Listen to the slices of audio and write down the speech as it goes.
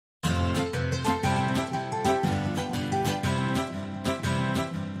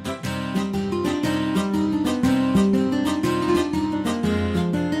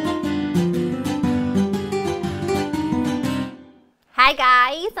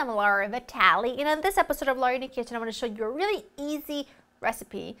I'm Laura Vitale, and in this episode of Laura in the Kitchen, I'm going to show you a really easy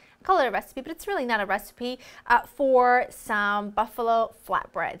recipe. I call it a recipe, but it's really not a recipe, for some buffalo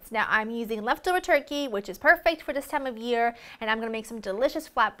flatbreads. Now, I'm using leftover turkey, which is perfect for this time of year, and I'm going to make some delicious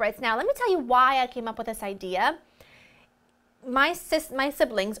flatbreads. Now, let me tell you why I came up with this idea. My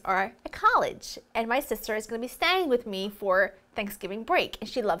siblings are at college, and my sister is going to be staying with me for Thanksgiving break, and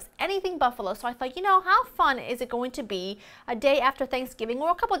she loves anything buffalo. So I thought, you know, how fun is it going to be a day after Thanksgiving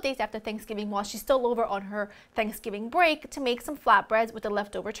or a couple of days after Thanksgiving while she's still over on her Thanksgiving break to make some flatbreads with the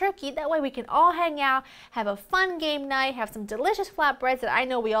leftover turkey. That way we can all hang out, have a fun game night, have some delicious flatbreads that I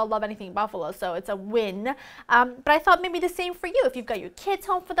know we all love anything buffalo, so it's a win. But I thought maybe the same for you. If you've got your kids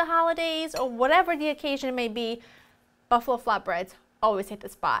home for the holidays or whatever the occasion may be, buffalo flatbreads always hit the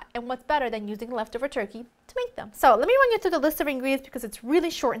spot. And what's better than using leftover turkey to make them? So let me run you through the list of ingredients because it's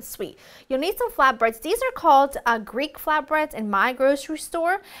really short and sweet. You'll need some flatbreads. These are called Greek flatbreads in my grocery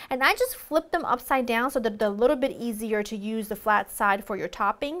store. And I just flip them upside down so that they're a little bit easier to use the flat side for your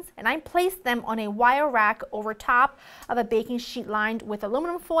toppings. And I place them on a wire rack over top of a baking sheet lined with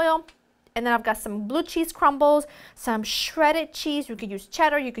aluminum foil. And then I've got some blue cheese crumbles, some shredded cheese. You could use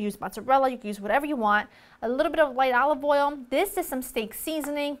cheddar, you could use mozzarella, you could use whatever you want. A little bit of light olive oil. This is some steak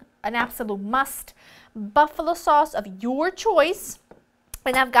seasoning, an absolute must. Buffalo sauce of your choice.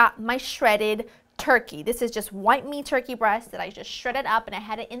 And I've got my shredded turkey. This is just white meat turkey breast that I just shredded up and I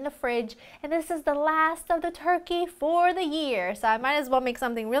had it in the fridge. And this is the last of the turkey for the year. So I might as well make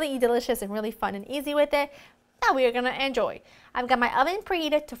something really delicious and really fun and easy with it that we are going to enjoy. I've got my oven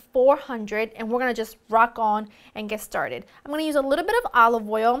preheated to 400 and we're going to just rock on and get started. I'm going to use a little bit of olive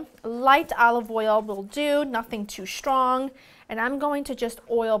oil. Light olive oil will do, nothing too strong. And I'm going to just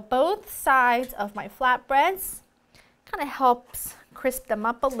oil both sides of my flatbreads. Kind of helps crisp them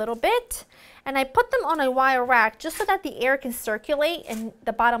up a little bit. And I put them on a wire rack just so that the air can circulate and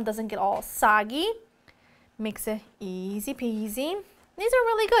the bottom doesn't get all soggy. Makes it easy peasy. These are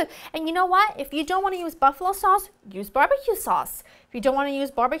really good. And you know what? If you don't want to use buffalo sauce, use barbecue sauce. If you don't want to use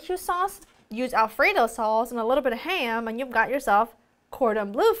barbecue sauce, use Alfredo sauce and a little bit of ham and you've got yourself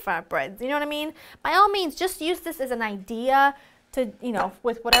cordon bleu flatbreads. You know what I mean? By all means, just use this as an idea to, you know,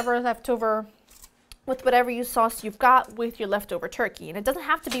 with whatever leftover, with whatever you sauce you've got with your leftover turkey. And it doesn't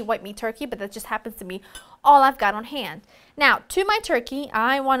have to be white meat turkey, but that just happens to be all I've got on hand. Now, to my turkey,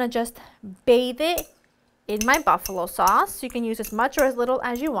 I want to just bathe it in my buffalo sauce. You can use as much or as little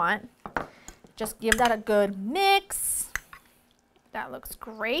as you want. Just give that a good mix. That looks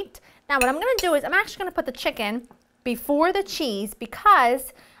great. Now what I'm going to do is I'm actually going to put the chicken before the cheese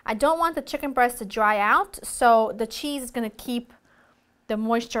because I don't want the chicken breast to dry out. So the cheese is going to keep the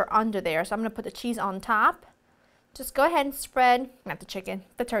moisture under there. So I'm going to put the cheese on top. Just go ahead and spread, not the chicken,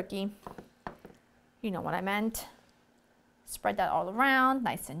 the turkey. You know what I meant. Spread that all around,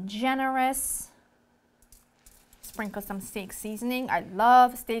 nice and generous. Sprinkle some steak seasoning. I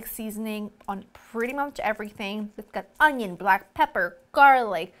love steak seasoning on pretty much everything. It's got onion, black pepper,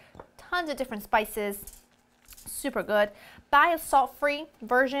 garlic, tons of different spices. Super good. Buy a salt-free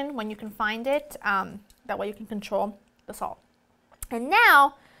version when you can find it. That way you can control the salt. And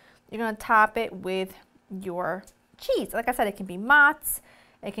now you're going to top it with your cheese. Like I said, it can be Mott's,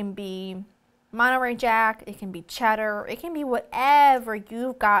 it can be Monterey Jack, it can be cheddar, it can be whatever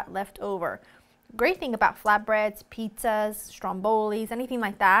you've got left over. Great thing about flatbreads, pizzas, strombolis, anything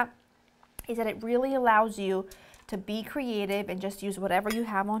like that is that it really allows you to be creative and just use whatever you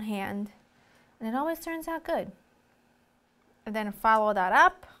have on hand. And it always turns out good. And then follow that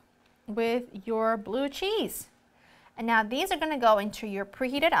up with your blue cheese. And now these are going to go into your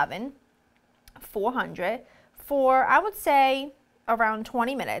preheated oven, 400, for I would say around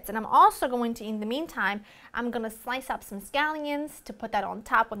 20 minutes. And I'm also going to, in the meantime, I'm going to slice up some scallions to put that on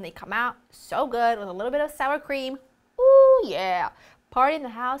top when they come out. So good, with a little bit of sour cream. Ooh, yeah. Party in the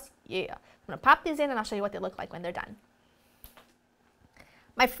house, yeah. I'm going to pop these in and I'll show you what they look like when they're done.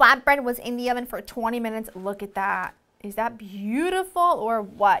 My flatbread was in the oven for 20 minutes. Look at that. Is that beautiful or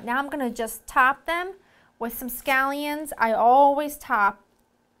what? Now I'm going to just top them with some scallions. I always top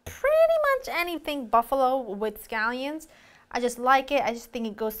pretty much anything buffalo with scallions. I just like it. I just think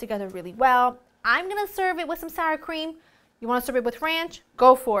it goes together really well. I'm going to serve it with some sour cream. You want to serve it with ranch?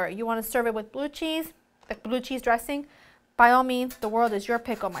 Go for it. You want to serve it with blue cheese, like blue cheese dressing? By all means, the world is your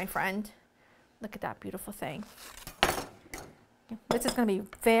pickle, my friend. Look at that beautiful thing. This is going to be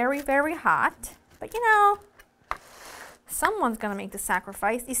very, very hot. But you know, someone's going to make the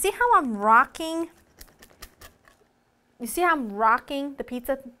sacrifice. You see how I'm rocking? You see how I'm rocking the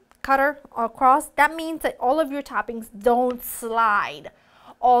pizza cutter across? That means that all of your toppings don't slide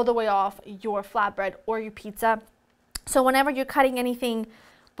all the way off your flatbread or your pizza. So whenever you're cutting anything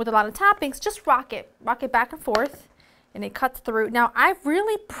with a lot of toppings, just rock it back and forth, and it cuts through. Now, I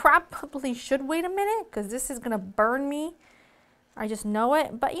really probably should wait a minute because this is gonna burn me. I just know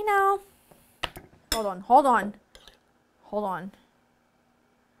it, but you know, hold on.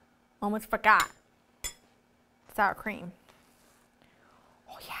 Almost forgot. Sour cream.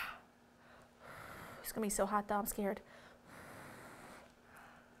 Oh yeah. It's gonna be so hot though, I'm scared.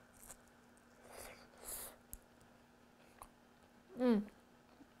 You're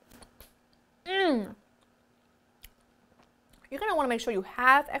gonna wanna make sure you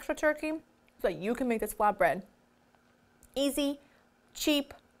have extra turkey so that you can make this flatbread. Easy,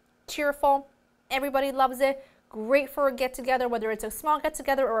 cheap, cheerful, everybody loves it. Great for a get-together, whether it's a small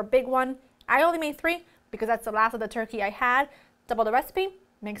get-together or a big one. I only made 3 because that's the last of the turkey I had. Double the recipe,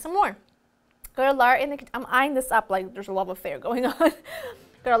 make some more. Go to Laura in the Kitchen. I'm eyeing this up like there's a love affair going on.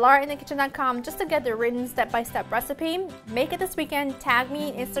 Go to laurainthekitchen.com just to get the written step-by-step recipe. Make it this weekend. Tag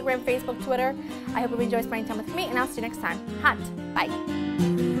me, Instagram, Facebook, Twitter. I hope you enjoy spending time with me, and I'll see you next time. Hot. Bye.